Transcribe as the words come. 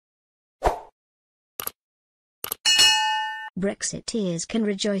Brexiteers can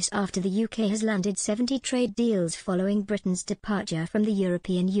rejoice after the UK has landed 70 trade deals following Britain's departure from the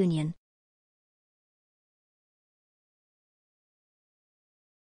European Union.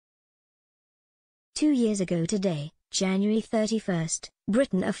 Two years ago today, January 31st,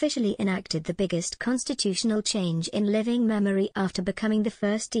 Britain officially enacted the biggest constitutional change in living memory after becoming the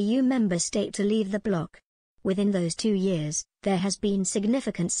first EU member state to leave the bloc. Within those 2 years, there has been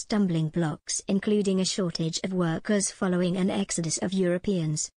significant stumbling blocks, including a shortage of workers following an exodus of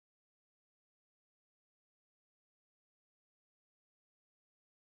Europeans.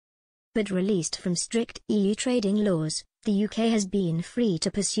 But released from strict EU trading laws, the UK has been free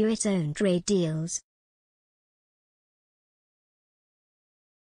to pursue its own trade deals.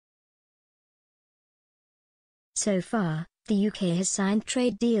 So far, the UK has signed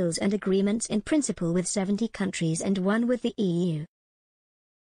trade deals and agreements in principle with 70 countries and one with the EU.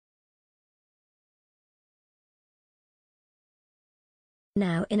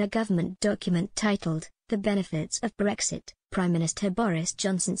 Now, in a government document titled, "The Benefits of Brexit," Prime Minister Boris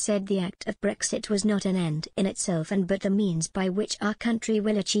Johnson said the act of Brexit was not an end in itself but the means by which our country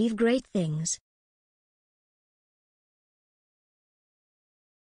will achieve great things.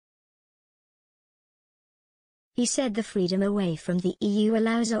 He said the freedom away from the EU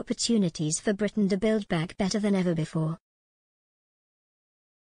allows opportunities for Britain to build back better than ever before.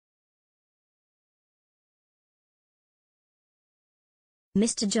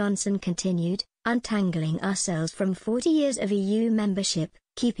 Mr. Johnson continued, untangling ourselves from 40 years of EU membership,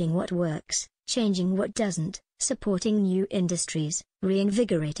 keeping what works, changing what doesn't, supporting new industries,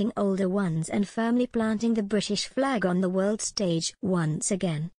 reinvigorating older ones and firmly planting the British flag on the world stage once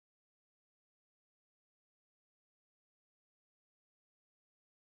again.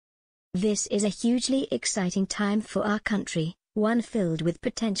 This is a hugely exciting time for our country, one filled with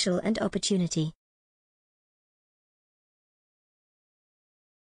potential and opportunity.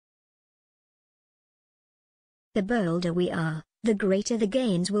 The bolder we are, the greater the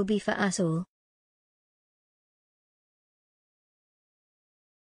gains will be for us all.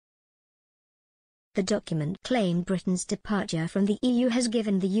 The document claimed Britain's departure from the EU has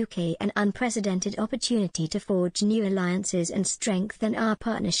given the UK an unprecedented opportunity to forge new alliances and strengthen our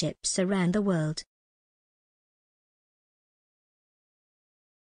partnerships around the world.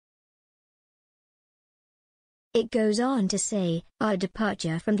 It goes on to say, our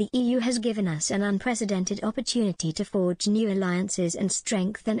departure from the EU has given us an unprecedented opportunity to forge new alliances and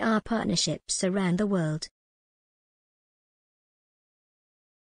strengthen our partnerships around the world.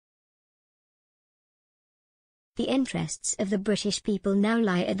 The interests of the British people now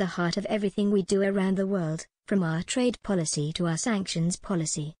lie at the heart of everything we do around the world, from our trade policy to our sanctions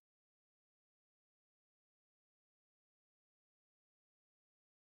policy.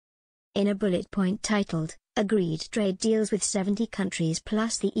 In a bullet point titled, "Agreed Trade Deals with 70 Countries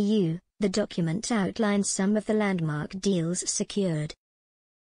plus the EU," the document outlines some of the landmark deals secured.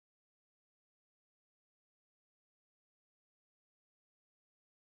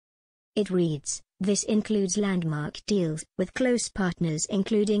 It reads, this includes landmark deals with close partners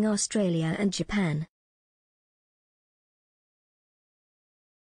including Australia and Japan.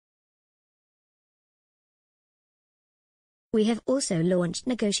 We have also launched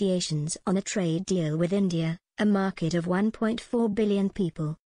negotiations on a trade deal with India, a market of 1.4 billion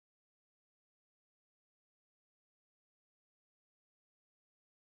people.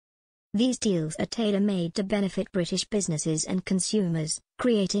 These deals are tailor-made to benefit British businesses and consumers,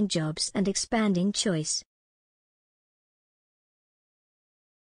 creating jobs and expanding choice.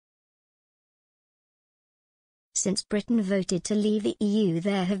 Since Britain voted to leave the EU,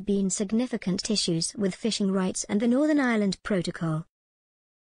 there have been significant issues with fishing rights and the Northern Ireland Protocol.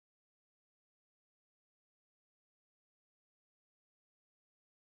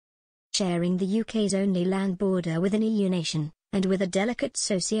 Sharing the UK's only land border with an EU nation, and with a delicate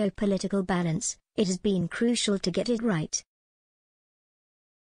socio-political balance, it has been crucial to get it right.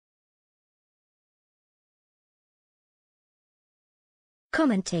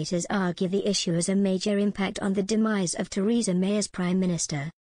 Commentators argue the issue has a major impact on the demise of Theresa May as Prime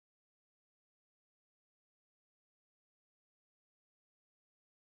Minister.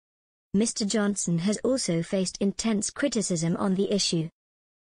 Mr. Johnson has also faced intense criticism on the issue.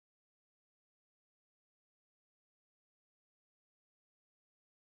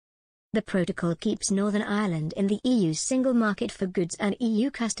 The protocol keeps Northern Ireland in the EU's single market for goods and EU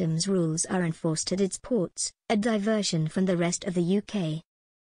customs rules are enforced at its ports, a diversion from the rest of the UK.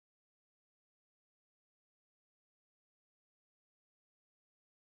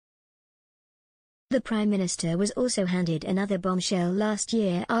 The Prime Minister was also handed another bombshell last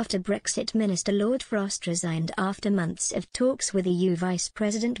year after Brexit Minister Lord Frost resigned after months of talks with EU Vice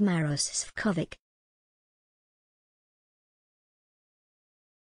President Maros Sefcovic.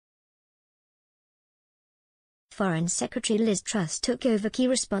 Foreign Secretary Liz Truss took over key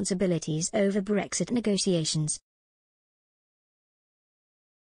responsibilities over Brexit negotiations.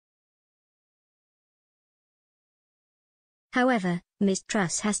 However, Ms.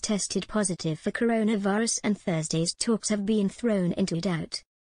 Truss has tested positive for coronavirus and Thursday's talks have been thrown into doubt.